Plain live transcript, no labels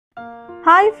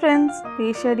Hi friends,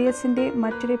 റേഷ്യാഡിയസിൻ്റെ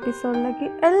മറ്റൊരു എപ്പിസോഡിലേക്ക്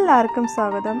എല്ലാവർക്കും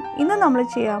സ്വാഗതം. ഇന്ന് നമ്മൾ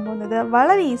ചെയ്യാൻ പോകുന്നത്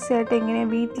വളരെ ഈസി ആയിട്ട് എങ്ങനെ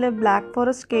വീട്ടിൽ ബ്ലാക്ക്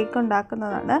ഫോറസ്റ്റ് കേക്ക്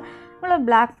ഉണ്ടാക്കുന്നതാണ്. നമ്മൾ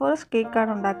ബ്ലാക്ക് ഫോറസ്റ്റ്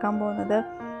കേക്കാണ് ഉണ്ടാക്കാൻ പോകുന്നത്.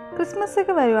 ക്രിസ്മസ്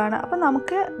ഒക്കെ വരുവാണ്, അപ്പോൾ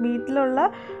നമുക്ക് വീട്ടിൽ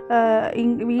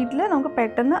നമുക്ക്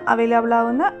പെട്ടെന്ന് അവൈലബിൾ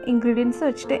ആവുന്ന ഇൻഗ്രീഡിയൻസ്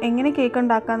വെച്ചിട്ട് എങ്ങനെ കേക്ക്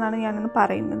ഉണ്ടാക്കാമെന്നാണ് ഞാനിന്ന്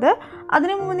പറയുന്നത്.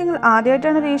 അതിനു മുമ്പ് നിങ്ങൾ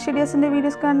ആദ്യമായിട്ടാണ് റേഷ്യാഡിയസിൻ്റെ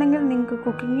വീഡിയോസ് കാണണമെങ്കിൽ നിങ്ങൾക്ക്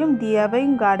കുക്കിങ്ങും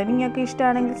DIYയും ഗാർഡനിങ്ങും ഒക്കെ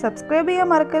ഇഷ്ടമാണെങ്കിൽ സബ്സ്ക്രൈബ് ചെയ്യാൻ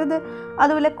മറക്കരുത്.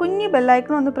 അതുപോലെ കുഞ്ഞി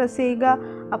ബെല്ലൈക്കൺ ഒന്ന് പ്രസ് ചെയ്യുക.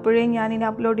 അപ്പോഴേ ഞാനിനി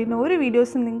അപ്ലോഡ് ചെയ്യുന്ന ഒരു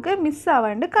വീഡിയോസും നിങ്ങൾക്ക്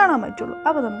മിസ്സാവാണ്ട് കാണാൻ പറ്റുള്ളൂ.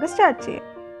 അപ്പോൾ നമുക്ക് സ്റ്റാർട്ട് ചെയ്യാം.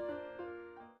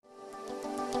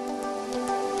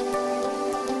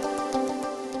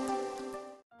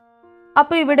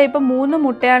 അപ്പോൾ ഇവിടെ ഇപ്പോൾ 3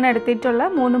 മുട്ടയാണ് എടുത്തിട്ടുള്ള.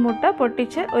 3 മുട്ട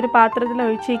പൊട്ടിച്ച് ഒരു പാത്രത്തിൽ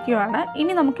ഒഴിച്ചിരിക്കുകയാണ്.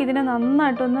 ഇനി നമുക്കിതിനെ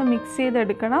നന്നായിട്ടൊന്ന് മിക്സ്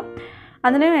ചെയ്തെടുക്കണം.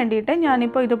 അതിന് വേണ്ടിയിട്ട്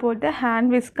ഞാനിപ്പോൾ ഇതുപോലത്തെ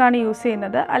ഹാൻഡ് വിസ്ക്കാണ് യൂസ്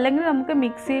ചെയ്യുന്നത്. അല്ലെങ്കിൽ നമുക്ക്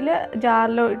മിക്സിയിൽ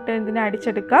ജാറിലോ ഇട്ട് ഇതിനെ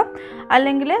അടിച്ചെടുക്കാം.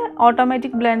 അല്ലെങ്കിൽ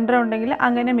ഓട്ടോമാറ്റിക് ബ്ലെൻഡർ ഉണ്ടെങ്കിൽ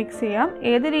അങ്ങനെ മിക്സ് ചെയ്യാം.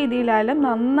 ഏത് രീതിയിലായാലും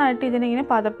നന്നായിട്ട് ഇതിനെ ഇങ്ങനെ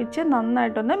പതപ്പിച്ച്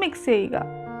നന്നായിട്ടൊന്ന് മിക്സ് ചെയ്യുക.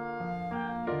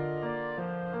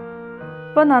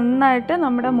 ഇപ്പോൾ നന്നായിട്ട്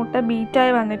നമ്മുടെ മുട്ട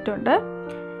ബീറ്റായി വന്നിട്ടുണ്ട്.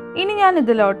 ഇനി ഞാൻ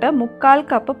ഇതിലോട്ട് 1/4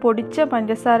 കപ്പ് പൊടിച്ച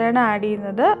പഞ്ചസാരയാണ് ആഡ്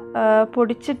ചെയ്യുന്നത്.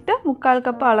 പൊടിച്ചിട്ട് 1/4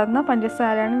 കപ്പ് അളന്ന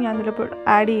പഞ്ചസാരയാണ് ഞാൻ ഇതിൽ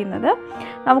ആഡ് ചെയ്യുന്നത്.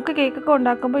 നമുക്ക് കേക്കൊക്കെ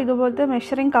ഉണ്ടാക്കുമ്പോൾ ഇതുപോലത്തെ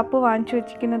മെഷറിംഗ് കപ്പ് വാങ്ങിച്ചു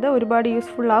വെച്ചിരിക്കുന്നത് ഒരുപാട്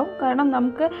യൂസ്ഫുൾ ആവും. കാരണം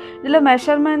നമുക്ക് ഇതിൽ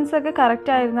മെഷർമെൻറ്റ്സ് ഒക്കെ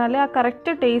കറക്റ്റ് ആയിരുന്നാലേ ആ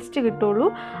കറക്റ്റ് ടേസ്റ്റ് കിട്ടുള്ളൂ.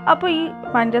 അപ്പോൾ ഈ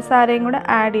പഞ്ചസാരയും കൂടെ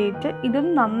ആഡ് ചെയ്തിട്ട് ഇതും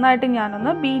നന്നായിട്ട്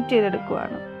ഞാനൊന്ന് ബീറ്റ്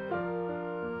ചെയ്തെടുക്കുവാണ്.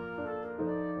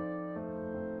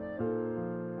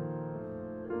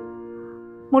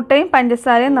 മുട്ടയും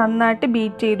പഞ്ചസാരയും നന്നായിട്ട്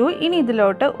ബീറ്റ് ചെയ്തു. ഇനി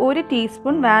ഇതിലോട്ട് 1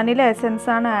 ടീസ്പൂൺ വാനില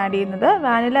എസൻസ് ആണ് ആഡ് ചെയ്യുന്നത്.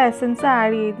 വാനില എസൻസ്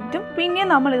ആഡ് ചെയ്തിട്ടും പിന്നെ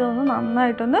നമ്മൾ ഇതൊന്ന്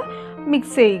നന്നായിട്ടൊന്ന്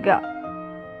മിക്സ് ചെയ്യുക.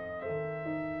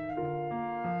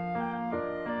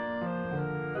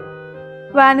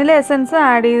 വാനില എസൻസ്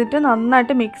ആഡ് ചെയ്തിട്ട്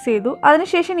നന്നായിട്ട് മിക്സ് ചെയ്തു.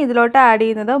 അതിനുശേഷം ഇതിലോട്ട് ആഡ്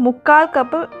ചെയ്യുന്നത് 1/4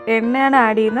 കപ്പ് എണ്ണയാണ്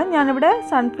ആഡ് ചെയ്യുന്നത്. ഞാനിവിടെ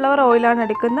സൺഫ്ലവർ ഓയിലാണ്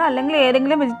എടുക്കുന്നത്. അല്ലെങ്കിൽ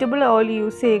ഏതെങ്കിലും വെജിറ്റബിൾ ഓയിൽ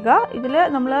യൂസ് ചെയ്യുക. ഇതിൽ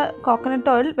നമ്മൾ കോക്കനട്ട്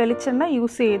ഓയിൽ, വെളിച്ചെണ്ണ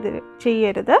യൂസ്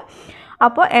ചെയ്യരുത്.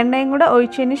 അപ്പോൾ എണ്ണയും കൂടെ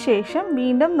ഒഴിച്ചതിന് ശേഷം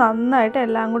വീണ്ടും നന്നായിട്ട്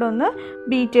എല്ലാം കൂടെ ഒന്ന്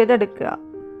ബീറ്റ് ചെയ്തെടുക്കുക.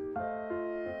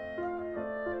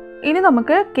 ഇനി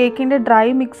നമുക്ക് കേക്കിൻ്റെ ഡ്രൈ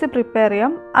മിക്സ് പ്രിപ്പയർ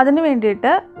ചെയ്യാം. അതിന്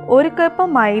വേണ്ടിയിട്ട് 1 കപ്പ്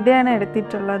മൈദയാണ്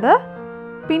എടുത്തിട്ടുള്ളത്.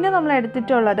 പിന്നെ നമ്മൾ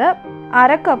എടുത്തിട്ടുള്ളത്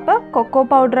 1/2 കപ്പ് കൊക്കോ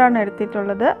പൗഡറാണ്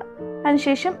എടുത്തിട്ടുള്ളത്.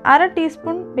 അതിനുശേഷം 1/2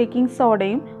 ടീസ്പൂൺ ബേക്കിംഗ്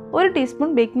സോഡയും 1 ടീസ്പൂൺ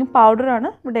ബേക്കിംഗ് പൗഡറാണ്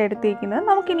ഇവിടെ എടുത്തിരിക്കുന്നത്.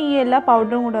 നമുക്കിനി ഈ എല്ലാ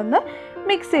പൗഡറും കൂടെ ഒന്ന്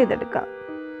മിക്സ് ചെയ്തെടുക്കാം.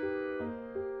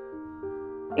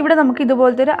 ഇവിടെ നമുക്ക്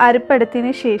ഇതുപോലത്തെ ഒരു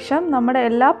അരിപ്പെടുത്തതിന് ശേഷം നമ്മുടെ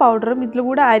എല്ലാ പൗഡറും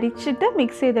ഇതിലൂടെ അരിച്ചിട്ട്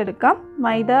മിക്സ് ചെയ്തെടുക്കാം.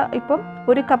 മൈദ ഇപ്പം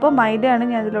 1 കപ്പ് മൈദയാണ്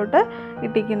ഞാൻ ഇതിലോട്ട്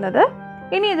ഇട്ടിരിക്കുന്നത്.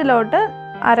 ഇനി ഇതിലോട്ട്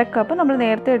 1/2 കപ്പ് നമ്മൾ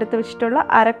നേരത്തെ എടുത്ത് വെച്ചിട്ടുള്ള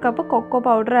 1/2 കപ്പ് കൊക്കോ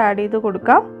പൗഡർ ആഡ് ചെയ്ത്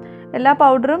കൊടുക്കാം. എല്ലാ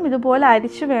പൗഡറും ഇതുപോലെ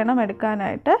അരിച്ച് വേണം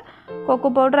എടുക്കാനായിട്ട്. കൊക്കോ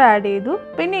പൗഡർ ആഡ് ചെയ്തു.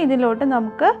 പിന്നെ ഇതിലോട്ട്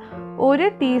നമുക്ക് 1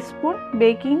 ടീസ്പൂൺ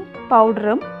ബേക്കിംഗ്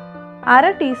പൗഡറും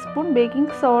 1/2 ടീസ്പൂൺ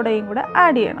ബേക്കിംഗ് സോഡയും കൂടെ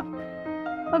ആഡ് ചെയ്യണം.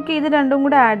 ഓക്കെ, ഇത് രണ്ടും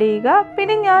കൂടെ ആഡ് ചെയ്യുക.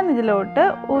 പിന്നെ ഞാൻ ഇതിലോട്ട്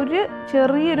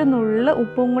ചെറിയൊരു നുള്ള്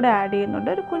ഉപ്പും കൂടെ ആഡ്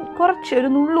ചെയ്യുന്നുണ്ട്. ഒരു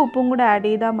നുള്ള് ഉപ്പും കൂടെ ആഡ്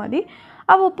ചെയ്താൽ മതി.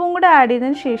 ആ ഉപ്പും കൂടെ ആഡ്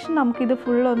ചെയ്തതിന് ശേഷം നമുക്കിത്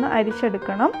ഫുള്ളൊന്ന്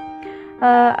അരിച്ചെടുക്കണം.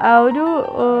 ഒരു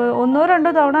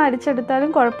 1-2 തവണ അരിച്ചെടുത്താലും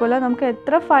കുഴപ്പമില്ല. നമുക്ക്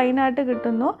എത്ര ഫൈനായിട്ട്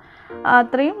കിട്ടുന്നോ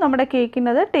അത്രയും നമ്മുടെ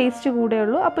കേക്കിനത് ടേസ്റ്റ്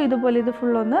കൂടെയുള്ളൂ. അപ്പോൾ ഇതുപോലെ ഇത്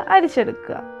ഫുള്ളൊന്ന്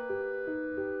അരിച്ചെടുക്കുക.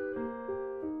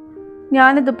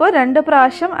 ഞാനിതിപ്പോൾ 2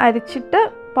 പ്രാവശ്യം അരിച്ചിട്ട്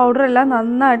പൗഡറെല്ലാം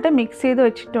നന്നായിട്ട് മിക്സ് ചെയ്ത്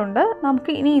വെച്ചിട്ടുണ്ട്.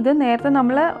 നമുക്ക് ഇനി ഇത് നേരത്തെ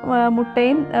നമ്മൾ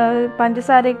മുട്ടയും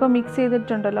പഞ്ചസാരയൊക്കെ മിക്സ്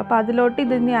ചെയ്തിട്ടുണ്ടല്ലോ, അപ്പോൾ അതിലോട്ട്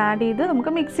ഇതിനെ ആഡ് ചെയ്ത്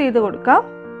നമുക്ക് മിക്സ് ചെയ്ത് കൊടുക്കാം.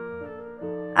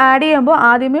 ആഡ് ചെയ്യുമ്പോൾ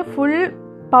ആദ്യമേ ഫുൾ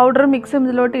പൗഡർ മിക്സും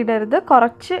ഇതിലോട്ട് ഇടരുത്.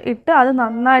 കുറച്ച് ഇട്ട് അത്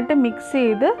നന്നായിട്ട് മിക്സ്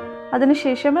ചെയ്ത് അതിന്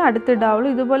ശേഷമേ അടുത്തിടാവുള്ളൂ.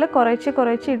 ഇതുപോലെ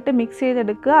കുറച്ച് ഇട്ട് മിക്സ്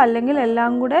ചെയ്തെടുക്കുക. അല്ലെങ്കിൽ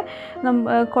എല്ലാം കൂടെ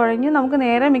കുഴഞ്ഞ് നമുക്ക്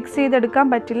നേരെ മിക്സ് ചെയ്തെടുക്കാൻ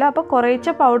പറ്റില്ല. അപ്പോൾ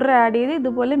കുറച്ച് പൗഡർ ആഡ് ചെയ്ത്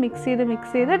ഇതുപോലെ മിക്സ്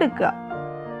ചെയ്ത് എടുക്കുക.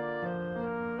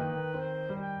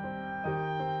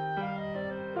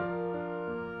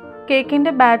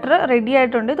 കേക്കിൻ്റെ ബാറ്റർ റെഡി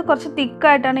ആയിട്ടുണ്ട്. ഇത് കുറച്ച്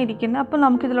തിക്കായിട്ടാണ് ഇരിക്കുന്നത്. അപ്പോൾ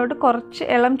നമുക്കിതിലോട്ട് കുറച്ച്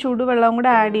ഇളം ചൂടുവെള്ളം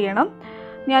കൂടെ ആഡ് ചെയ്യണം.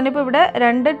 ഞാനിപ്പോൾ ഇവിടെ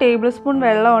 2 ടേബിൾ സ്പൂൺ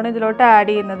വെള്ളമാണ് ഇതിലോട്ട് ആഡ്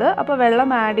ചെയ്യുന്നത്. അപ്പോൾ വെള്ളം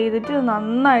ആഡ് ചെയ്തിട്ട് ഇത്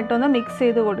നന്നായിട്ടൊന്ന് മിക്സ്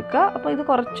ചെയ്ത് കൊടുക്കുക. അപ്പോൾ ഇത്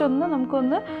കുറച്ചൊന്ന്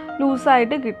നമുക്കൊന്ന്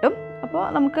ലൂസായിട്ട് കിട്ടും. അപ്പോൾ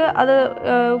നമുക്ക്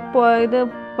ഇത്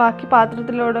ബാക്കി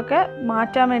പാത്രത്തിലോടൊക്കെ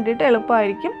മാറ്റാൻ വേണ്ടിയിട്ട്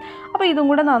എളുപ്പമായിരിക്കും. അപ്പോൾ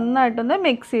ഇതും കൂടെ നന്നായിട്ടൊന്ന്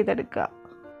മിക്സ് ചെയ്തെടുക്കുക.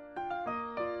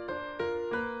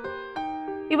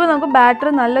 ഇപ്പോൾ നമുക്ക് ബാറ്റർ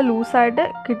നല്ല ലൂസായിട്ട്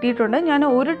കിട്ടിയിട്ടുണ്ട്. ഞാൻ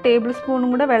 1 ടേബിൾ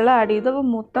സ്പൂണും കൂടെ വെള്ളം ആഡ് ചെയ്തു. അപ്പോൾ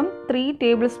മൊത്തം 3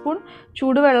 ടേബിൾ സ്പൂൺ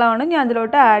ചൂടുവെള്ളമാണ് ഞാൻ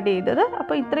ഇതിലോട്ട് ആഡ് ചെയ്തത്.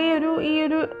 അപ്പോൾ ഈ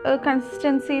ഒരു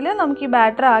കൺസിസ്റ്റൻസിയിൽ നമുക്ക് ഈ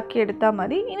ബാറ്റർ ആക്കിയെടുത്താൽ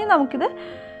മതി. ഇനി നമുക്കിത്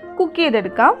കുക്ക്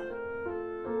ചെയ്തെടുക്കാം.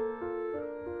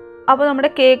 അപ്പോൾ നമ്മുടെ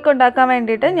കേക്ക് ഉണ്ടാക്കാൻ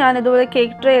വേണ്ടിയിട്ട് ഞാൻ ഇതുപോലെ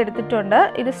കേക്ക് ട്രേ എടുത്തിട്ടുണ്ട്.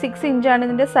 ഇത് 6 ഇഞ്ചാണ്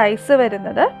ഇതിൻ്റെ സൈസ്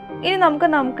വരുന്നത്. ഇനി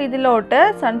നമുക്ക് ഇതിലോട്ട്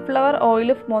സൺഫ്ലവർ ഓയിൽ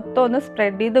മൊത്തം ഒന്ന്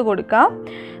സ്പ്രെഡ് ചെയ്ത് കൊടുക്കാം.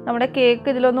 നമ്മുടെ കേക്ക്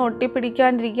ഇതിലൊന്ന്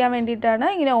ഒട്ടിപ്പിടിക്കാണ്ടിരിക്കാൻ വേണ്ടിയിട്ടാണ്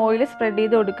ഇങ്ങനെ ഓയിൽ സ്പ്രെഡ്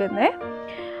ചെയ്ത് കൊടുക്കുന്നത്.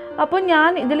 അപ്പോൾ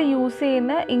ഞാൻ ഇതിൽ യൂസ്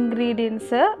ചെയ്യുന്ന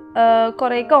ഇൻഗ്രീഡിയൻസ്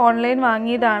കുറേയൊക്കെ ഓൺലൈൻ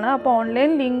വാങ്ങിയതാണ്. അപ്പോൾ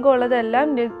ഓൺലൈൻ ലിങ്ക്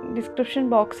ഉള്ളതെല്ലാം ഡിസ്ക്രിപ്ഷൻ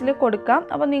ബോക്സിൽ കൊടുക്കാം.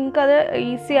 അപ്പോൾ നിങ്ങൾക്കത്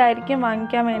ഈസി ആയിരിക്കും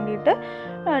വാങ്ങിക്കാൻ വേണ്ടിയിട്ട്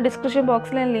ഡിസ്ക്രിപ്ഷൻ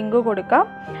ബോക്സിൽ ഞാൻ ലിങ്ക് കൊടുക്കാം.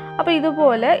 അപ്പോൾ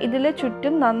ഇതുപോലെ ഇതിൽ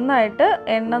ചുറ്റും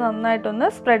എണ്ണ നന്നായിട്ടൊന്ന്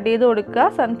സ്പ്രെഡ് ചെയ്ത് കൊടുക്കുക.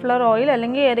 സൺഫ്ലവർ ഓയിൽ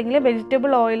അല്ലെങ്കിൽ ഏതെങ്കിലും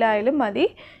വെജിറ്റബിൾ ഓയിലായാലും മതി.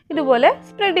 ഇതുപോലെ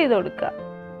സ്പ്രെഡ് ചെയ്ത് കൊടുക്കുക.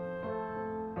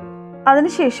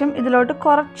 അതിനുശേഷം ഇതിലോട്ട്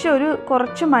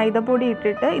കുറച്ച് മൈദപ്പൊടി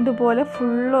ഇട്ടിട്ട് ഇതുപോലെ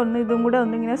ഇതും കൂടെ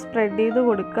ഒന്നിങ്ങനെ സ്പ്രെഡ് ചെയ്ത്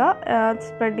കൊടുക്കുക.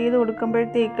 സ്പ്രെഡ് ചെയ്ത്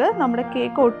കൊടുക്കുമ്പോഴത്തേക്ക് നമ്മുടെ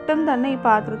കേക്ക് ഒട്ടും തന്നെ ഈ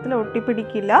പാത്രത്തിൽ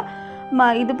ഒട്ടിപ്പിടിക്കില്ല.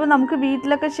 ഇതിപ്പോൾ നമുക്ക്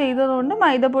വീട്ടിലൊക്കെ ചെയ്തതുകൊണ്ട്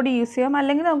മൈദപ്പൊടി യൂസ് ചെയ്യാം,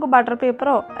 അല്ലെങ്കിൽ നമുക്ക് ബട്ടർ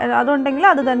പേപ്പറോ അതുണ്ടെങ്കിൽ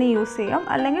അത് തന്നെ യൂസ് ചെയ്യാം.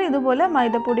 അല്ലെങ്കിൽ ഇതുപോലെ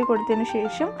മൈദപ്പൊടി കൊടുത്തതിന്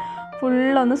ശേഷം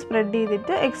ഫുള്ളൊന്ന് സ്പ്രെഡ്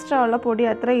ചെയ്തിട്ട് എക്സ്ട്രാ ഉള്ള പൊടി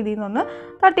അത്ര ഇതിൽ നിന്നൊന്ന്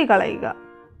തട്ടിക്കളയുക.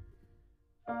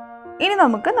 ഇനി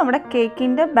നമുക്ക് നമ്മുടെ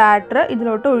കേക്കിൻ്റെ ബാറ്റർ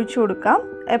ഇതിലോട്ട് ഒഴിച്ചു കൊടുക്കാം.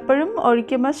 എപ്പോഴും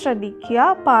ഒഴിക്കുമ്പോൾ ശ്രദ്ധിക്കുക,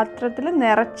 പാത്രത്തിൽ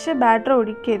നിറച്ച് ബാറ്റർ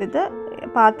ഒഴിക്കരുത്.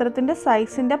 പാത്രത്തിൻ്റെ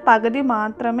സൈസിൻ്റെ പകുതി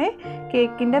മാത്രമേ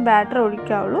കേക്കിൻ്റെ ബാറ്റർ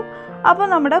ഒഴിക്കാവുള്ളൂ. അപ്പോൾ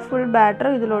നമ്മുടെ ഫുൾ ബാറ്റർ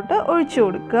ഇതിലോട്ട് ഒഴിച്ചു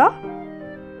കൊടുക്കുക.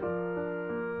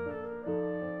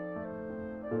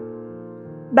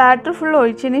 ബാറ്റർ ഫുൾ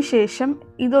ഒഴിച്ചതിന് ശേഷം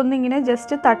ഇതൊന്നിങ്ങനെ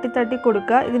ജസ്റ്റ് തട്ടി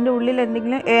കൊടുക്കുക. ഇതിൻ്റെ ഉള്ളിൽ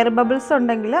എന്തെങ്കിലും എയർ ബബിൾസ്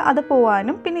ഉണ്ടെങ്കിൽ അത്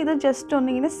പോവാനും, പിന്നെ ഇത് ജസ്റ്റ്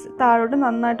ഒന്നിങ്ങനെ താഴോട്ട്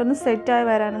നന്നായിട്ടൊന്ന് സെറ്റായി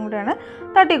വരാനും കൂടെയാണ്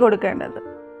തട്ടി കൊടുക്കേണ്ടത്.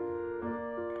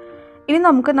 ഇനി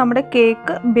നമുക്ക് നമ്മുടെ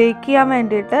കേക്ക് ബേക്ക് ചെയ്യാൻ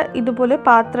വേണ്ടിയിട്ട് ഇതുപോലെ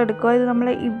പാത്രം എടുക്കുക. ഇത് നമ്മൾ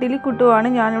ഇഡ്ഡലി കുട്ടുവാണ്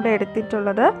ഞാനിവിടെ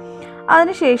എടുത്തിട്ടുള്ളത്.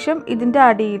 അതിനുശേഷം ഇതിൻ്റെ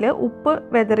അടിയിൽ ഉപ്പ്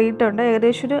വിതറിയിട്ടുണ്ട്.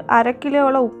 ഏകദേശം ഒരു 1/2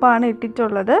 കിലോയോളം ഉപ്പാണ്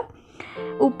ഇട്ടിട്ടുള്ളത്.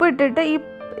 ഉപ്പ് ഇട്ടിട്ട്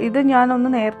ഇത് ഞാനൊന്ന്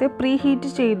നേരത്തെ പ്രീ ഹീറ്റ്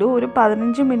ചെയ്തു. ഒരു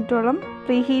 15 മിനിറ്റോളം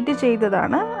പ്രീ ഹീറ്റ്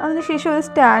ചെയ്തതാണ്. അതിനുശേഷം ഒരു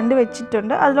സ്റ്റാൻഡ്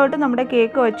വെച്ചിട്ടുണ്ട്. അതിലോട്ട് നമ്മുടെ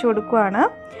കേക്ക് വെച്ച് കൊടുക്കുകയാണ്.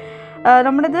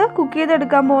 നമ്മളിത് കുക്ക്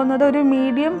ചെയ്തെടുക്കാൻ പോകുന്നത് ഒരു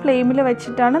മീഡിയം ഫ്ലെയിമിൽ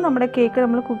വെച്ചിട്ടാണ് നമ്മുടെ കേക്ക്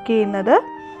നമ്മൾ കുക്ക് ചെയ്യുന്നത്.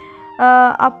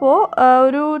 അപ്പോൾ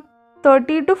ഒരു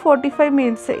 30 to 45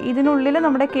 മിനിറ്റ്സ് ഇതിനുള്ളിൽ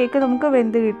നമ്മുടെ കേക്ക് നമുക്ക്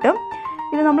വെന്ത് കിട്ടും.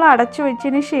 ഇത് നമ്മൾ അടച്ചു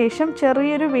വെച്ചതിന് ശേഷം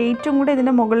ചെറിയൊരു വെയിറ്റും കൂടെ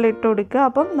ഇതിൻ്റെ മുകളിൽ ഇട്ട് കൊടുക്കുക.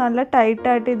 അപ്പം നല്ല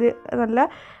ടൈറ്റായിട്ട് ഇത് നല്ല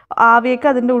ആവിയൊക്കെ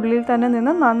അതിൻ്റെ ഉള്ളിൽ തന്നെ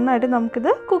നിന്ന് നന്നായിട്ട് നമുക്കിത്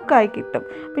കുക്കായി കിട്ടും.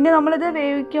 പിന്നെ നമ്മളിത്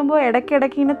വേവിക്കുമ്പോൾ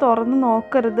ഇടയ്ക്കിടയ്ക്ക് ഇങ്ങനെ തുറന്ന്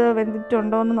നോക്കരുത്,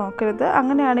 വെന്തിട്ടുണ്ടോ എന്ന് നോക്കരുത്.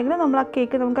 അങ്ങനെയാണെങ്കിൽ നമ്മൾ ആ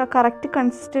കേക്ക് നമുക്ക് ആ കറക്റ്റ്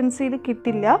കൺസിസ്റ്റൻസിയിൽ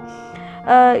കിട്ടില്ല.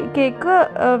 കേക്ക്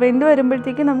വെന്ത്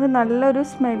വരുമ്പോഴത്തേക്ക് നമുക്ക് നല്ലൊരു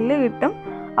സ്മെല്ല് കിട്ടും.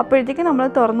 അപ്പോഴത്തേക്ക് നമ്മൾ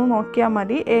തുറന്ന് നോക്കിയാൽ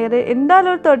മതി. എന്തായാലും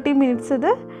ഒരു 30 മിനിറ്റ്സ്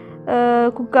ഇത്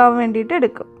കുക്കാവാൻ വേണ്ടിയിട്ട്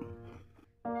എടുക്കും.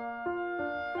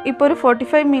 ഇപ്പോൾ ഒരു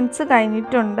 45 മിനിറ്റ്സ്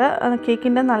കഴിഞ്ഞിട്ടുണ്ട്.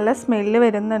 കേക്കിൻ്റെ നല്ല സ്മെല്ല്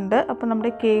വരുന്നുണ്ട്. അപ്പോൾ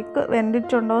നമ്മുടെ കേക്ക്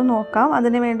വെന്തിട്ടുണ്ടോ എന്ന് നോക്കാം.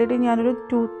 അതിന് വേണ്ടിയിട്ട് ഞാനൊരു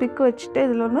ടൂത്ത് പിക്ക് വെച്ചിട്ട്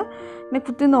ഇതിലൊന്ന്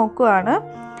കുത്തി നോക്കുകയാണ്.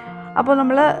 അപ്പോൾ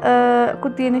നമ്മൾ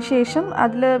കുത്തിയതിന് ശേഷം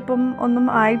അതിൽ ഇപ്പം ഒന്നും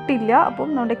ആയിട്ടില്ല. അപ്പം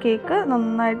നമ്മുടെ കേക്ക്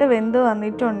നന്നായിട്ട് വെന്ത്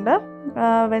വന്നിട്ടുണ്ട്.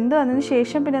 വെന്ത് വന്നതിന്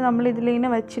ശേഷം പിന്നെ നമ്മൾ ഇതിലിങ്ങനെ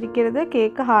വെച്ചിരിക്കരുത്,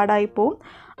 കേക്ക് ഹാർഡായി പോവും.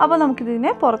 അപ്പോൾ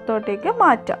നമുക്കിതിനെ പുറത്തോട്ടേക്ക്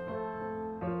മാറ്റാം.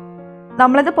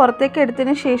 നമ്മളിത് പുറത്തേക്ക്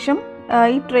എടുത്തതിന് ശേഷം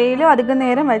ഈ ട്രേയിൽ അധികം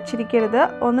നേരം വെച്ചിരിക്കരുത്.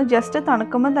 ഒന്ന് ജസ്റ്റ്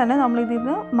തണുക്കുമ്പോൾ തന്നെ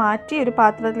നമ്മളിതിന്ന് മാറ്റി ഒരു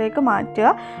പാത്രത്തിലേക്ക്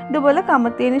മാറ്റുക. ഇതുപോലെ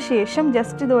കമത്തിയതിന് ശേഷം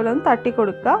ജസ്റ്റ് ഇതുപോലെ ഒന്ന് തട്ടി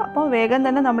കൊടുക്കുക. അപ്പോൾ വേഗം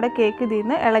തന്നെ നമ്മുടെ കേക്ക് ഇതിൽ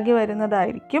നിന്ന് ഇളകി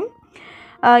വരുന്നതായിരിക്കും.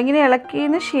 ഇങ്ങനെ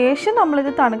ഇളക്കിയതിന് ശേഷം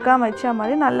നമ്മളിത് തണുക്കാൻ വെച്ചാൽ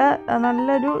മതി.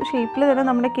 നല്ലൊരു ഷേപ്പിൽ തന്നെ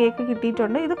നമ്മുടെ കേക്ക്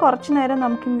കിട്ടിയിട്ടുണ്ട്. ഇത് കുറച്ച് നേരം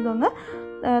നമുക്കിതൊന്ന്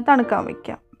തണുക്കാൻ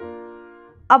വയ്ക്കാം.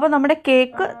 അപ്പോൾ നമ്മുടെ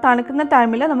കേക്ക് തണുക്കുന്ന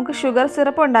ടൈമിൽ നമുക്ക് ഷുഗർ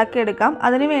സിറപ്പ് ഉണ്ടാക്കിയെടുക്കാം.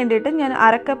 അതിന് വേണ്ടിയിട്ട് ഞാൻ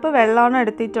 1/2 കപ്പ് വെള്ളമാണ്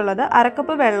എടുത്തിട്ടുള്ളത്. 1/2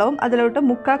 കപ്പ് വെള്ളവും അതിലോട്ട്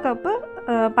 3/4 കപ്പ്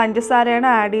പഞ്ചസാരയാണ്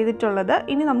ആഡ് ചെയ്തിട്ടുള്ളത്.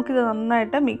 ഇനി നമുക്കിത്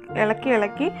നന്നായിട്ട്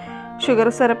ഇളക്കി ഷുഗർ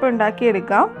സിറപ്പ്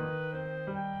ഉണ്ടാക്കിയെടുക്കാം.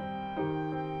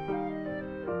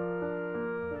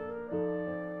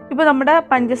 ഇപ്പോൾ നമ്മുടെ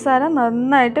പഞ്ചസാര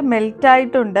നന്നായിട്ട്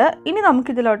മെൽറ്റായിട്ടുണ്ട്. ഇനി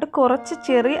നമുക്കിതിലോട്ട് കുറച്ച്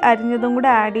ചെറി അരിഞ്ഞതും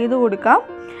കൂടെ ആഡ് ചെയ്ത് കൊടുക്കാം.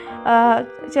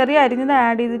 ചെറിയ അരിഞ്ഞത്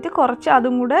ആഡ് ചെയ്തിട്ട് കുറച്ച്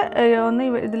അതും കൂടെ ഒന്ന്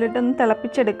ഇതിലിട്ടൊന്ന്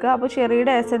തിളപ്പിച്ചെടുക്കുക. അപ്പോൾ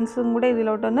ചെറിയുടെ എസൻസും കൂടെ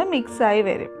ഇതിലോട്ടൊന്ന് മിക്സായി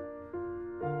വരും.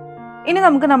 ഇനി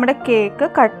നമുക്ക് നമ്മുടെ കേക്ക്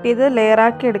കട്ട് ചെയ്ത്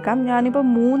ലെയറാക്കി എടുക്കാം. ഞാനിപ്പോൾ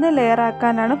 3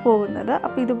 ലെയറാക്കാനാണ് പോകുന്നത്.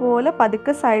 അപ്പോൾ ഇതുപോലെ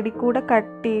പതുക്കെ സൈഡിൽ കൂടെ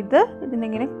കട്ട് ചെയ്ത്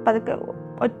ഇതിനിങ്ങനെ പതുക്കെ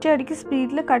ഒറ്റയടിക്ക്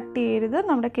സ്പീഡിൽ കട്ട് ചെയ്യരുത്,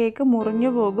 നമ്മുടെ കേക്ക്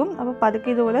മുറിഞ്ഞു പോകും. അപ്പോൾ പതുക്കെ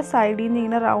ഇതുപോലെ സൈഡിൽ നിന്ന്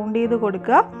ഇങ്ങനെ റൗണ്ട് ചെയ്ത്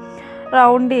കൊടുക്കുക.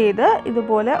 റൗണ്ട് ചെയ്ത്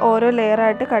ഇതുപോലെ ഓരോ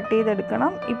ലെയറായിട്ട് കട്ട്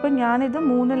ചെയ്തെടുക്കണം. ഇപ്പം ഞാനിത്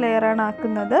 3 ലെയറാണ്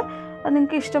ആക്കുന്നത്. അത്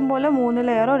നിങ്ങൾക്ക് ഇഷ്ടം പോലെ 3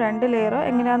 ലെയറോ 2 ലെയറോ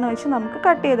എങ്ങനെയാണെന്ന് വെച്ച് നമുക്ക്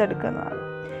കട്ട് ചെയ്തെടുക്കുന്നതാണ്.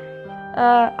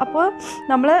 അപ്പോൾ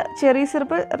നമ്മൾ ചെറി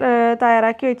സിറപ്പ്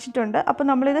തയ്യാറാക്കി വെച്ചിട്ടുണ്ട്. അപ്പോൾ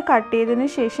നമ്മളിത് കട്ട് ചെയ്തതിന്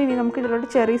ശേഷം ഇനി നമുക്ക് ഇതിലോട്ട്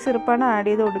ചെറി സിറപ്പാണ് ആഡ്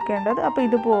ചെയ്ത് കൊടുക്കേണ്ടത്. അപ്പോൾ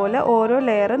ഇതുപോലെ ഓരോ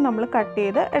ലെയറും നമ്മൾ കട്ട്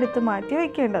ചെയ്ത് എടുത്ത് മാറ്റി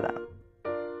വയ്ക്കേണ്ടതാണ്.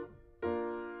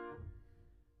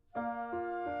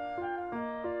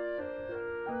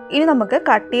 ഇനി നമുക്ക്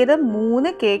കട്ട് ചെയ്ത 3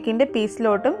 കേക്കിൻ്റെ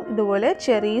പീസിലോട്ടും ഇതുപോലെ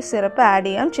ചെറിയ സിറപ്പ് ആഡ്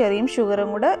ചെയ്യാം. ചെറിയും ഷുഗറും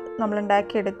കൂടെ നമ്മൾ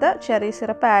ഉണ്ടാക്കിയെടുത്ത ചെറിയ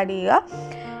സിറപ്പ് ആഡ് ചെയ്യുക.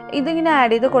 ഇതിങ്ങനെ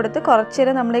ആഡ് ചെയ്ത് കൊടുത്ത് കുറച്ച്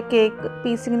നേരം നമ്മുടെ കേക്ക്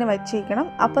പീസ് ഇങ്ങനെ വെച്ചിരിക്കണം.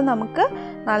 അപ്പം നമുക്ക്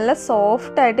നല്ല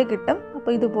സോഫ്റ്റായിട്ട് കിട്ടും.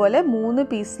 അപ്പോൾ ഇതുപോലെ 3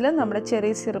 പീസിലും നമ്മുടെ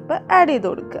ചെറിയ സിറപ്പ് ആഡ് ചെയ്ത്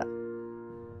കൊടുക്കുക.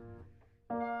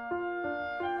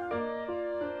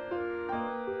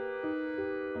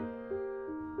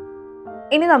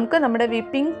 ഇനി നമുക്ക് നമ്മുടെ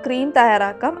വിപ്പിംഗ് ക്രീം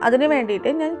തയ്യാറാക്കാം. അതിന് വേണ്ടിയിട്ട്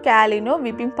ഞാൻ കാലിനോ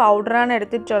വിപ്പിംഗ് പൗഡറാണ്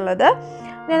എടുത്തിട്ടുള്ളത്.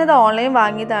 ഞാനത് ഓൺലൈൻ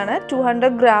വാങ്ങിയതാണ്. 200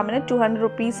 ഗ്രാമിന് 200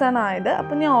 റുപ്പീസാണ് ആയത്.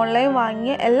 അപ്പോൾ ഞാൻ ഓൺലൈൻ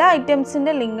വാങ്ങിയ എല്ലാ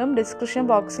ഐറ്റംസിൻ്റെ ലിങ്കും ഡിസ്ക്രിപ്ഷൻ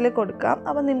ബോക്സിൽ കൊടുക്കാം.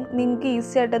 അപ്പോൾ നിങ്ങൾക്ക്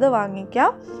ഈസി ആയിട്ടത് വാങ്ങിക്കാം.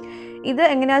 ഇത്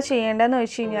എങ്ങനെയാണ് ചെയ്യേണ്ടതെന്ന്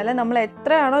വെച്ച് കഴിഞ്ഞാൽ നമ്മൾ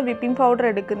എത്രയാണോ വിപ്പിംഗ് പൗഡർ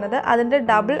എടുക്കുന്നത് അതിൻ്റെ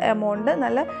ഡബിൾ എമൗണ്ട്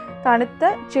നല്ല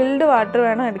തണുത്ത ചിൽഡ് വാട്ടർ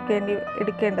വേണം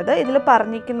എടുക്കേണ്ടത്. ഇതിൽ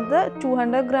പറഞ്ഞിരിക്കുന്നത്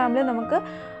 200 ഗ്രാമിൽ നമുക്ക്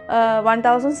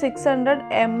 1600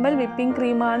 ml വിപ്പിംഗ്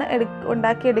ക്രീമാണ്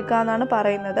ഉണ്ടാക്കിയെടുക്കുക എന്നാണ്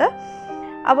പറയുന്നത്.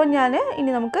 അപ്പോൾ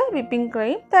ഇനി നമുക്ക് വിപ്പിംഗ്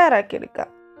ക്രീം തയ്യാറാക്കിയെടുക്കാം.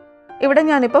 ഇവിടെ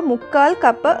ഞാനിപ്പോൾ 3/4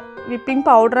 കപ്പ് വിപ്പിംഗ്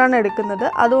പൗഡറാണ് എടുക്കുന്നത്.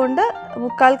 അതുകൊണ്ട്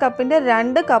 3/4 കപ്പിൻ്റെ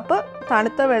 2 കപ്പ്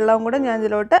തണുത്ത വെള്ളവും കൂടെ ഞാൻ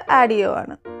ഇതിലോട്ട് ആഡ്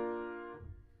ചെയ്യുവാണ്.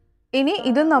 ഇനി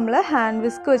ഇത് നമ്മൾ ഹാൻഡ്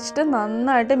വിസ്ക് വെച്ചിട്ട്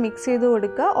നന്നായിട്ട് മിക്സ് ചെയ്ത്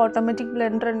കൊടുക്കുക. ഓട്ടോമാറ്റിക്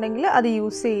ബ്ലെൻഡർ ഉണ്ടെങ്കിൽ അത്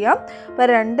യൂസ് ചെയ്യാം. അപ്പോൾ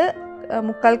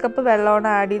 3/4 കപ്പ് വെള്ളമാണ്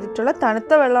ആഡ് ചെയ്തിട്ടുള്ളത്.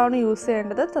 തണുത്ത വെള്ളമാണ് യൂസ്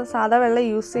ചെയ്യേണ്ടത്, സാധാ വെള്ളം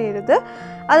യൂസ് ചെയ്യരുത്.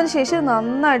 അതിനുശേഷം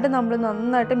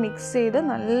നന്നായിട്ട് മിക്സ് ചെയ്ത്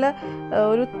നല്ല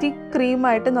ഒരു തിക്ക്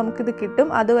ക്രീമായിട്ട് നമുക്കിത് കിട്ടും.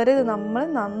 അതുവരെ നമ്മൾ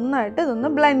നന്നായിട്ട് ഇതൊന്ന്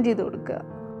ബ്ലെൻഡ് ചെയ്ത് കൊടുക്കുക.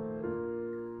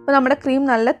 അപ്പോൾ നമ്മുടെ ക്രീം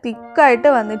നല്ല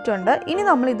തിക്കായിട്ട് വന്നിട്ടുണ്ട്. ഇനി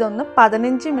നമ്മൾ ഇതൊന്ന്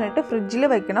 15 മിനിറ്റ് ഫ്രിഡ്ജിൽ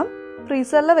വെക്കണം.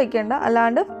 ഫ്രീസറിൽ വെക്കേണ്ട,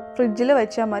 അല്ലാണ്ട് ഫ്രിഡ്ജിൽ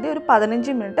വെച്ചാൽ മതി. ഒരു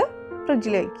 15 മിനിറ്റ്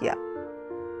ഫ്രിഡ്ജിൽ വയ്ക്കുക.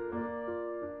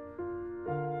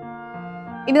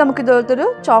 ഇനി നമുക്ക് ഇതുപോലത്തെ ഒരു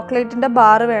ചോക്ലേറ്റിൻ്റെ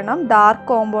ബാർ വേണം. ഡാർക്ക്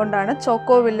കോമ്പൗണ്ട് ആണ്,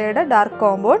 ചോക്കോവില്ലയുടെ ഡാർക്ക്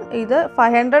കോമ്പൗണ്ട്. ഇത്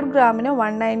 500 ഗ്രാമിന്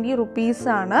 190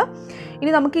 റുപ്പീസാണ്.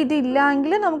 ഇനി നമുക്ക്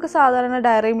ഇതില്ലെങ്കിൽ നമുക്ക് സാധാരണ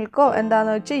ഡയറി മിൽക്കോ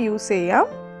എന്താണെന്ന് വെച്ച് യൂസ് ചെയ്യാം.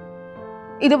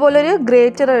 ഇതുപോലൊരു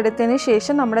ഗ്രേറ്റർ എടുത്തതിന്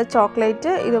ശേഷം നമ്മുടെ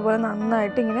ചോക്ലേറ്റ് ഇതുപോലെ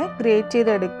നന്നായിട്ട് ഇങ്ങനെ ഗ്രേറ്റ്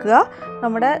ചെയ്തെടുക്കുക.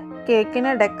 നമ്മുടെ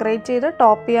കേക്കിനെ ഡെക്കറേറ്റ് ചെയ്ത്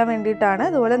ടോപ്പ് ചെയ്യാൻ വേണ്ടിയിട്ടാണ്.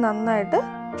 ഇതുപോലെ നന്നായിട്ട്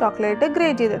ചോക്ലേറ്റ്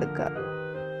ഗ്രേറ്റ് ചെയ്തെടുക്കുക.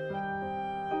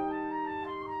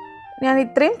 ഞാൻ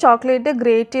ഇത്രയും ചോക്ലേറ്റ്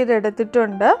ഗ്രേറ്റ്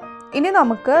ചെയ്തെടുത്തിട്ടുണ്ട്. ഇനി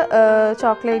നമുക്ക്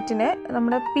ചോക്ലേറ്റിനെ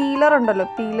നമ്മുടെ പീലർ ഉണ്ടല്ലോ,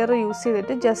 പീലർ യൂസ്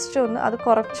ചെയ്തിട്ട് ജസ്റ്റ് അത്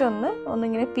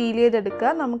ഒന്നിങ്ങനെ പീൽ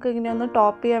ചെയ്തെടുക്കുക. നമുക്കിങ്ങനെ ഒന്ന്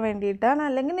ടോപ്പ് ചെയ്യാൻ വേണ്ടിയിട്ടാണ്.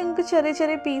 അല്ലെങ്കിൽ നിങ്ങൾക്ക് ചെറിയ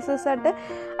ചെറിയ പീസസ് ആയിട്ട്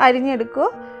അരിഞ്ഞെടുക്കുകയോ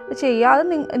ചെയ്യുക. അത്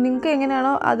നിങ്ങൾക്ക്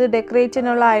എങ്ങനെയാണോ അത് ഡെക്കറേറ്റ്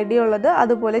ചെയ്യാനുള്ള ഐഡിയ ഉള്ളത്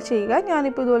അതുപോലെ ചെയ്യുക.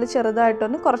 ഞാനിപ്പോൾ ഇതുപോലെ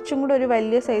ചെറുതായിട്ടൊന്ന് കുറച്ചും കൂടി ഒരു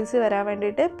വലിയ സൈസ് വരാൻ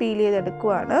വേണ്ടിയിട്ട് പീൽ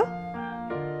ചെയ്തെടുക്കുവാണ്.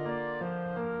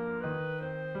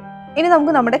 ഇനി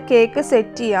നമുക്ക് നമ്മുടെ കേക്ക്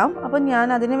സെറ്റ് ചെയ്യാം. അപ്പോൾ ഞാൻ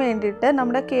അതിന് വേണ്ടിയിട്ട്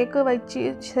നമ്മുടെ കേക്ക് വെച്ച്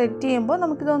സെറ്റ് ചെയ്യുമ്പോൾ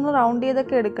നമുക്കിതൊന്ന് റൗണ്ട്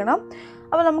ചെയ്തൊക്കെ എടുക്കണം.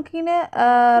 അപ്പോൾ നമുക്കിങ്ങനെ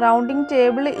റൗണ്ടിങ്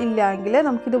ടേബിൾ ഇല്ലെങ്കിൽ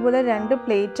നമുക്കിതുപോലെ 2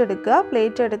 പ്ലേറ്റ് എടുക്കുക.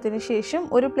 പ്ലേറ്റ് എടുത്തതിന് ശേഷം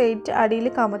ഒരു പ്ലേറ്റ് അടിയിൽ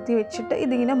കമത്തി വെച്ചിട്ട്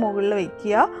ഇതിങ്ങനെ മുകളിൽ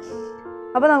വയ്ക്കുക.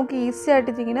 അപ്പോൾ നമുക്ക് ഈസി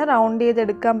ആയിട്ട് ഇതിങ്ങനെ റൗണ്ട്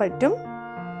ചെയ്തെടുക്കാൻ പറ്റും.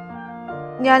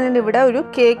 ഞാനിവിടെ ഒരു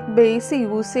കേക്ക് ബേസ്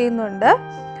യൂസ് ചെയ്യുന്നുണ്ട്.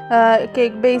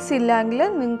 കേക്ക് ബേസ് ഇല്ലെങ്കിൽ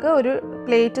നിങ്ങൾക്ക് ഒരു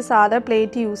സാധാ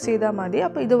പ്ലേറ്റ് യൂസ് ചെയ്താൽ മതി.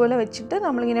 അപ്പോൾ ഇതുപോലെ വെച്ചിട്ട്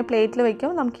നമ്മളിങ്ങനെ പ്ലേറ്റിൽ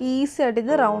വയ്ക്കുമ്പോൾ നമുക്ക് ഈസി ആയിട്ട്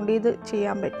ഇത് റൗണ്ട് ചെയ്ത്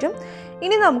ചെയ്യാൻ പറ്റും.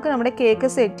 ഇനി നമുക്ക് നമ്മുടെ കേക്ക്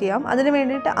സെറ്റ് ചെയ്യാം. അതിന്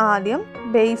വേണ്ടിയിട്ട് ആദ്യം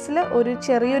ബേസിൽ ഒരു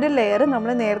ചെറിയൊരു ലെയർ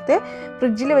നമ്മൾ നേരത്തെ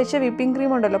ഫ്രിഡ്ജിൽ വെച്ച വിപ്പിംഗ്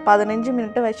ക്രീം ഉണ്ടല്ലോ, 15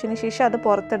 മിനിറ്റ് വെച്ചതിന് ശേഷം അത്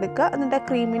പുറത്തെടുക്കുക. എന്നിട്ട് ആ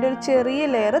ക്രീമിൻ്റെ ഒരു ചെറിയ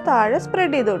ലെയർ താഴെ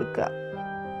സ്പ്രെഡ് ചെയ്ത് കൊടുക്കുക.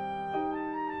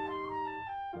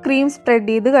 ക്രീം സ്പ്രെഡ്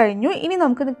ചെയ്ത് കഴിഞ്ഞു. ഇനി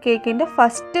നമുക്ക് കേക്കിൻ്റെ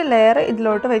ഫസ്റ്റ് ലെയർ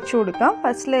ഇതിലോട്ട് വെച്ച് കൊടുക്കാം.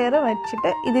 ഫസ്റ്റ് ലെയർ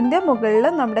വെച്ചിട്ട് ഇതിൻ്റെ മുകളിൽ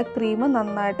നമ്മുടെ ക്രീം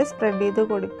നന്നായിട്ട് സ്പ്രെഡ് ചെയ്ത്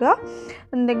കൊടുക്കുക.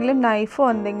 എന്തെങ്കിലും നൈഫോ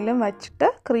എന്തെങ്കിലും വെച്ചിട്ട്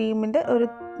ക്രീമിൻ്റെ ഒരു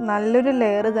നല്ലൊരു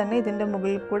ലെയർ തന്നെ ഇതിൻ്റെ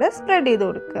മുകളിൽ കൂടെ സ്പ്രെഡ് ചെയ്ത്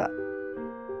കൊടുക്കുക.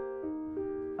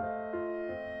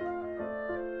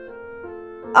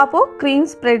 അപ്പോൾ ക്രീം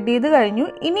സ്പ്രെഡ് ചെയ്ത് കഴിഞ്ഞു.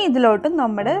 ഇനി ഇതിലോട്ട്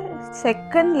നമ്മുടെ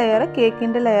സെക്കൻഡ് ലെയർ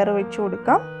കേക്കിൻ്റെ ലെയർ വെച്ച്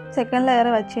കൊടുക്കാം. സെക്കൻഡ് ലെയർ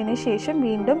വെച്ചതിന് ശേഷം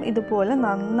വീണ്ടും ഇതുപോലെ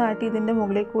നന്നായിട്ട് ഇതിൻ്റെ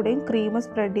മുകളിൽ കൂടെയും ക്രീം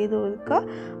സ്പ്രെഡ് ചെയ്ത് കൊടുക്കുക.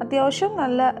 അത്യാവശ്യം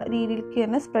നല്ല രീതിയിലേക്ക്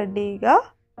തന്നെ സ്പ്രെഡ് ചെയ്യുക.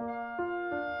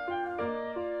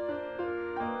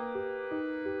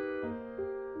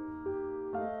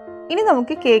 ഇനി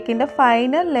നമുക്ക് കേക്കിൻ്റെ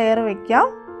ഫൈനൽ ലെയർ വെക്കാം.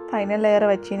 ഫൈനൽ ലെയർ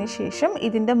വെച്ചതിന് ശേഷം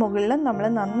ഇതിൻ്റെ മുകളിൽ നമ്മൾ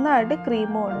നന്നായിട്ട്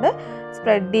ക്രീം കൊണ്ട്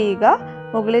സ്പ്രെഡ് ചെയ്യുക.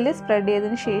 മുകളിൽ സ്പ്രെഡ്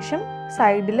ചെയ്തതിന് ശേഷം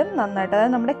സൈഡിലും നന്നായിട്ട്,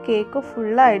 അതായത് നമ്മുടെ കേക്ക്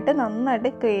ഫുള്ളായിട്ട്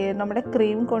നന്നായിട്ട് നമ്മുടെ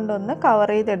ക്രീം കൊണ്ടൊന്ന്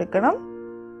കവർ ചെയ്തെടുക്കണം.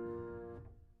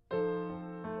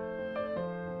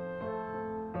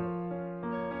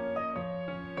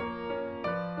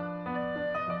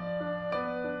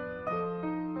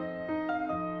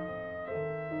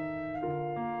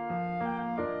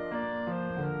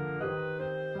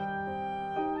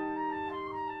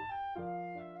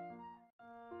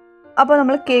 അപ്പോൾ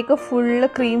നമ്മൾ കേക്ക് ഫുള്ള്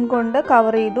ക്രീം കൊണ്ട്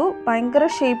കവർ ചെയ്തു. ഭയങ്കര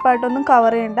ഷേപ്പായിട്ടൊന്നും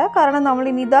കവർ ചെയ്യണ്ട, കാരണം നമ്മൾ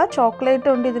ഇനി ഇതാ ചോക്ലേറ്റ്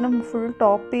കൊണ്ട് ഇതിന് ഫുൾ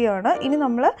ടോപ്പ് ചെയ്യുകയാണ്. ഇനി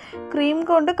നമ്മൾ ക്രീം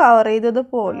കൊണ്ട് കവർ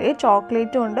ചെയ്തതുപോലെ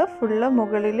ചോക്ലേറ്റ് കൊണ്ട് ഫുള്ള്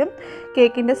മുകളിലും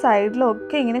കേക്കിൻ്റെ സൈഡിലും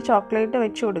ഒക്കെ ഇങ്ങനെ ചോക്ലേറ്റ്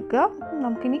വെച്ച് കൊടുക്കുക.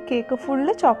 നമുക്കിനി കേക്ക്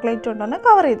ഫുള്ള് ചോക്ലേറ്റ് കൊണ്ടൊന്ന്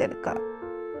കവർ ചെയ്തെടുക്കാം.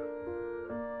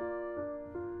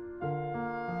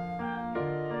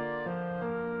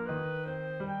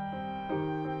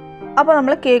 അപ്പോൾ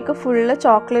നമ്മൾ കേക്ക് ഫുള്ള്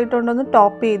ചോക്ലേറ്റ് കൊണ്ടൊന്ന്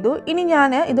ടോപ്പ് ചെയ്തു. ഇനി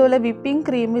ഞാൻ ഇതുപോലെ വിപ്പിംഗ്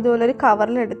ക്രീം ഇതുപോലെ ഒരു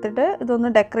കവറിലെടുത്തിട്ട് ഇതൊന്ന്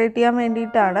ഡെക്കറേറ്റ് ചെയ്യാൻ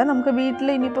വേണ്ടിയിട്ടാണ്. നമുക്ക്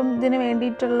വീട്ടിൽ ഇനിയിപ്പം ഇതിന്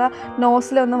വേണ്ടിയിട്ടുള്ള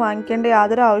നോസിലൊന്നും വാങ്ങിക്കേണ്ട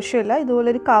യാതൊരു ആവശ്യമില്ല.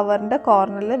 ഇതുപോലെ ഒരു കവറിൻ്റെ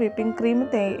കോർണറിൽ വിപ്പിംഗ് ക്രീം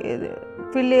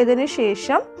ഫില്ല് ചെയ്തതിന്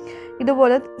ശേഷം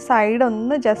ഇതുപോലെ സൈഡ്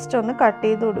ഒന്ന് ജസ്റ്റ് ഒന്ന് കട്ട്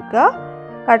ചെയ്ത് കൊടുക്കുക.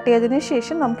 കട്ട് ചെയ്തതിന്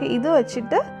ശേഷം നമുക്ക് ഇത്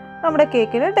വെച്ചിട്ട് നമ്മുടെ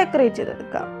കേക്കിനെ ഡെക്കറേറ്റ്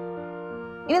ചെയ്തെടുക്കാം.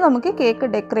 ഇനി നമുക്ക് കേക്ക്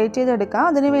ഡെക്കറേറ്റ് ചെയ്തെടുക്കാം.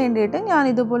 അതിന് വേണ്ടിയിട്ട് ഞാൻ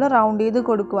ഇതുപോലെ റൗണ്ട് ചെയ്ത്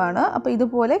കൊടുക്കുവാണ്. അപ്പോൾ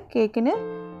ഇതുപോലെ കേക്കിന്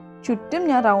ചുറ്റും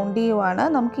ഞാൻ റൗണ്ട് ചെയ്യുവാണ്.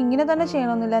 നമുക്ക് ഇങ്ങനെ തന്നെ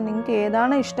ചെയ്യണമെന്നില്ല, നിങ്ങൾക്ക്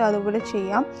ഏതാണ് ഇഷ്ടം അതുപോലെ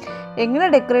ചെയ്യാം. എങ്ങനെ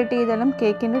ഡെക്കറേറ്റ് ചെയ്താലും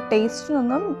കേക്കിൻ്റെ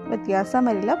ടേസ്റ്റിനൊന്നും വ്യത്യാസം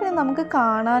വരില്ല. പിന്നെ നമുക്ക്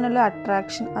കാണാനുള്ള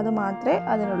അട്രാക്ഷൻ അത് മാത്രമേ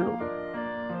അതിനുള്ളൂ.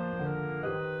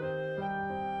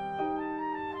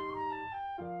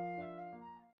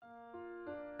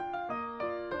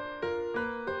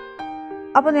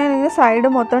 അപ്പോൾ ഞാൻ ഇതിൻ്റെ സൈഡ്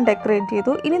മൊത്തം ഡെക്കറേറ്റ്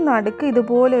ചെയ്തു. ഇനി നടുക്ക്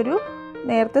ഇതുപോലൊരു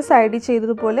നേരത്തെ സൈഡിൽ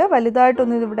ചെയ്തതുപോലെ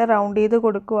വലുതായിട്ടൊന്ന് ഇതിവിടെ റൗണ്ട് ചെയ്ത്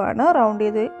കൊടുക്കുവാണ്. റൗണ്ട്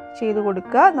ചെയ്ത്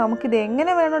കൊടുക്കുക. നമുക്കിത്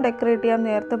എങ്ങനെ വേണോ ഡെക്കറേറ്റ് ചെയ്യാം,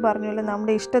 നേരത്തെ പറഞ്ഞല്ലോ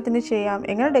നമ്മുടെ ഇഷ്ടത്തിന് ചെയ്യാം.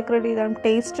 എങ്ങനെ ഡെക്കറേറ്റ് ചെയ്താലും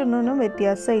ടേസ്റ്റിനൊന്നും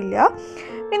വ്യത്യാസമില്ല.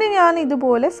 പിന്നെ ഞാൻ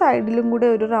ഇതുപോലെ സൈഡിലും കൂടെ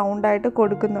ഒരു റൗണ്ടായിട്ട്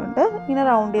കൊടുക്കുന്നുണ്ട്. ഇങ്ങനെ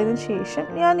റൗണ്ട് ചെയ്തതിന് ശേഷം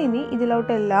ഞാൻ ഇനി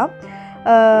ഇതിലോട്ടെല്ലാം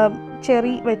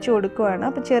ചെറി വെച്ച് കൊടുക്കുവാണ്.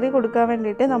 അപ്പോൾ ചെറി കൊടുക്കാൻ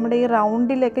വേണ്ടിയിട്ട് നമ്മുടെ ഈ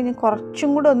റൗണ്ടിലേക്ക് ഞാൻ കുറച്ചും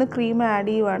കൂടെ ഒന്ന് ക്രീം ആഡ്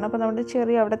ചെയ്യുവാണ്. അപ്പോൾ നമ്മുടെ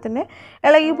ചെറി അവിടെ തന്നെ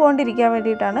ഇളകി പോകാണ്ടിരിക്കാൻ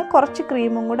വേണ്ടിയിട്ടാണ് കുറച്ച്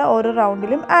ക്രീമും കൂടെ ഓരോ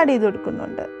റൗണ്ടിലും ആഡ് ചെയ്ത്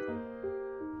കൊടുക്കുന്നുണ്ട്.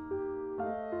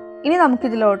 ഇനി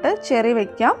നമുക്കിതിലോട്ട് ചെറി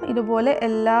വയ്ക്കാം. ഇതുപോലെ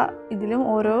എല്ലാ ഇതിലും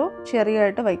ഓരോ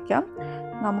ചെറിയായിട്ട് വയ്ക്കാം.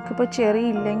 നമുക്കിപ്പോൾ ചെറി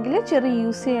ഇല്ലെങ്കിൽ ചെറി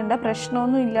യൂസ് ചെയ്യേണ്ട,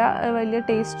 പ്രശ്നമൊന്നുമില്ല. വലിയ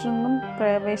ടേസ്റ്റൊന്നും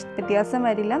വ്യത്യാസം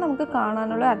വരില്ല. നമുക്ക്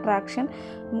കാണാനുള്ള അട്രാക്ഷൻ,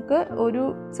 നമുക്ക് ഒരു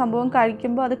സംഭവം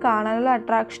കഴിക്കുമ്പോൾ അത് കാണാനുള്ള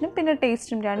അട്രാക്ഷനും പിന്നെ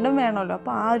ടേസ്റ്റും രണ്ടും വേണമല്ലോ.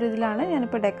 അപ്പോൾ ആ ഒരു ഇതിലാണ്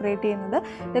ഞാനിപ്പോൾ ഡെക്കറേറ്റ് ചെയ്യുന്നത്.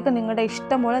 ഇതൊക്കെ നിങ്ങളുടെ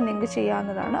ഇഷ്ടം പോലെ നിങ്ങൾക്ക്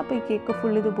ചെയ്യാവുന്നതാണ്. അപ്പോൾ ഈ കേക്ക്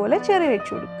ഫുൾ ഇതുപോലെ ചെറി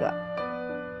വെച്ച് കൊടുക്കുക.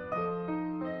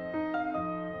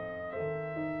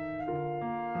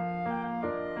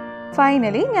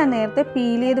 ഫൈനലി ഞാൻ നേരത്തെ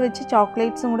പീൽ ചെയ്ത് വെച്ച്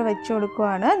ചോക്ലേറ്റ്സും കൂടെ വെച്ച്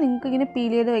കൊടുക്കുവാണ്. നിങ്ങൾക്ക് ഇങ്ങനെ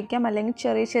പീൽ ചെയ്ത് വെക്കാം, അല്ലെങ്കിൽ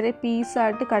ചെറിയ ചെറിയ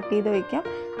പീസായിട്ട് കട്ട് ചെയ്ത് വെക്കാം.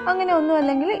 അങ്ങനെ ഒന്നും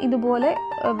അല്ലെങ്കിൽ ഇതുപോലെ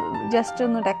ജസ്റ്റ്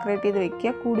ഒന്ന് ഡെക്കറേറ്റ് ചെയ്ത്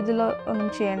വെക്കുക. കൂടുതൽ ഒന്നും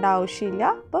ചെയ്യേണ്ട ആവശ്യമില്ല.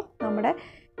 അപ്പം നമ്മുടെ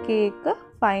കേക്ക്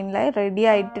ഫൈനലായി റെഡി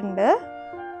ആയിട്ടുണ്ട്.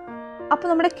 അപ്പോൾ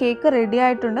നമ്മുടെ കേക്ക് റെഡി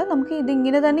ആയിട്ടുണ്ട്. നമുക്ക്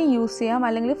ഇതിങ്ങനെ തന്നെ യൂസ് ചെയ്യാം,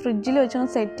 അല്ലെങ്കിൽ ഫ്രിഡ്ജിൽ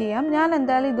വെച്ചൊന്ന് സെറ്റ് ചെയ്യാം. ഞാൻ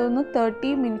എന്തായാലും ഇതൊന്ന്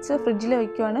 30 മിനിറ്റ്സ് ഫ്രിഡ്ജിൽ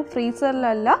വയ്ക്കുവാണ്.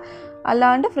 ഫ്രീസറിലല്ല,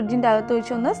 അല്ലാണ്ട് ഫ്രിഡ്ജിൻ്റെ അകത്ത്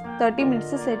വെച്ചൊന്ന് 30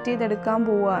 മിനിറ്റ്സ് സെറ്റ് ചെയ്തെടുക്കാൻ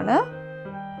പോവുകയാണ്.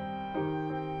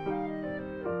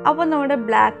 അപ്പോൾ നമ്മുടെ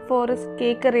ബ്ലാക്ക് ഫോറസ്റ്റ്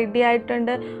കേക്ക് റെഡി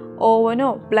ആയിട്ടുണ്ട്. ഓവനോ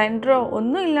ബ്ലെൻഡറോ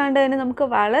ഒന്നും ഇല്ലാണ്ട് തന്നെ നമുക്ക്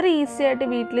വളരെ ഈസി ആയിട്ട്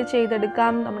വീട്ടിൽ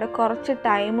ചെയ്തെടുക്കാം. നമ്മുടെ കുറച്ച്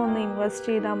ടൈം ഒന്ന് ഇൻവെസ്റ്റ്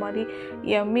ചെയ്താൽ മതി.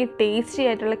 യമ്മി ടേസ്റ്റി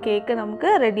ആയിട്ടുള്ള കേക്ക് നമുക്ക്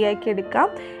റെഡിയാക്കി എടുക്കാം.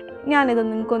 ഞാനിത്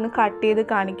നിങ്ങൾക്കൊന്ന് കട്ട് ചെയ്ത്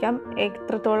കാണിക്കാം.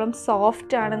 എത്രത്തോളം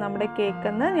സോഫ്റ്റാണ് നമ്മുടെ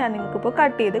കേക്കെന്ന് ഞാൻ നിങ്ങൾക്കിപ്പോൾ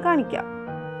കട്ട് ചെയ്ത് കാണിക്കാം.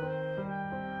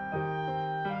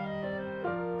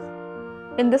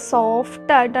 എന്ത്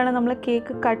സോഫ്റ്റായിട്ടാണ് നമ്മൾ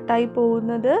കേക്ക് കട്ടായി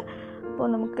പോകുന്നത്. അപ്പോൾ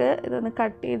നമുക്ക് ഇതൊന്ന്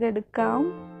കട്ട് ചെയ്തെടുക്കാം.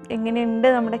 എങ്ങനെയുണ്ട്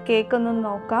നമ്മുടെ കേക്ക് ഒന്ന്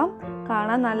നോക്കാം.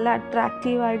 കാണാൻ നല്ല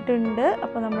അട്രാക്റ്റീവായിട്ടുണ്ട്.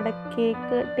 അപ്പോൾ നമ്മുടെ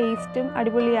കേക്ക് ടേസ്റ്റും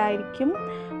അടിപൊളിയായിരിക്കും.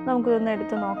 നമുക്കിതൊന്ന്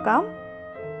എടുത്ത് നോക്കാം.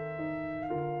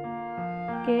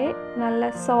 ഓക്കെ, നല്ല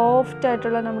സോഫ്റ്റ്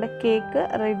ആയിട്ടുള്ള നമ്മുടെ കേക്ക്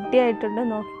റെഡി ആയിട്ടുണ്ട്.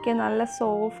 നോക്കിക്കേ, നല്ല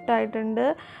സോഫ്റ്റ് ആയിട്ടുണ്ട്.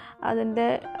 അതിൻ്റെ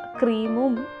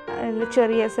ക്രീമും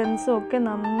ചെറിയ എസൻസും ഒക്കെ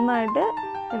നന്നായിട്ട്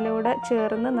എല്ലാം കൂടെ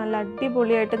ചേർന്ന് നല്ല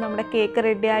അടിപൊളിയായിട്ട് നമ്മുടെ കേക്ക്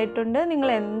റെഡി ആയിട്ടുണ്ട്. നിങ്ങൾ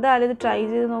എന്തായാലും ഇത് ട്രൈ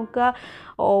ചെയ്ത് നോക്കുക.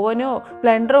 ഓവനോ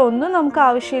ബ്ലെൻഡറോ ഒന്നും നമുക്ക്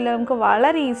ആവശ്യമില്ല. നമുക്ക്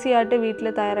വളരെ ഈസി ആയിട്ട് വീട്ടിൽ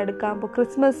തയ്യാറെടുക്കാം. അപ്പോൾ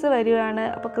ക്രിസ്മസ് വരികയാണ്.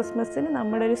 അപ്പോൾ ക്രിസ്മസിന്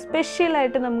നമ്മുടെ ഒരു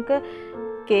സ്പെഷ്യലായിട്ട് നമുക്ക്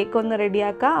കേക്ക് ഒന്ന്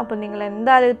റെഡിയാക്കാം. അപ്പോൾ നിങ്ങൾ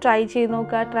എന്തായാലും ട്രൈ ചെയ്ത്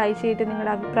നോക്കുക. ട്രൈ ചെയ്തിട്ട്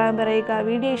നിങ്ങളുടെ അഭിപ്രായം പറയുക.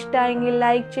 വീഡിയോ ഇഷ്ടമായെങ്കിൽ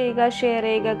ലൈക്ക് ചെയ്യുക, ഷെയർ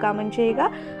ചെയ്യുക, കമൻറ്റ്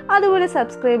ചെയ്യുക. അതുപോലെ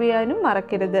സബ്സ്ക്രൈബ് ചെയ്യാനും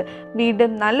മറക്കരുത്.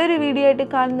 വീണ്ടും നല്ലൊരു വീഡിയോ ആയിട്ട്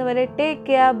കാണുന്നവരെ ടേക്ക്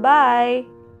കെയർ. ബൈ.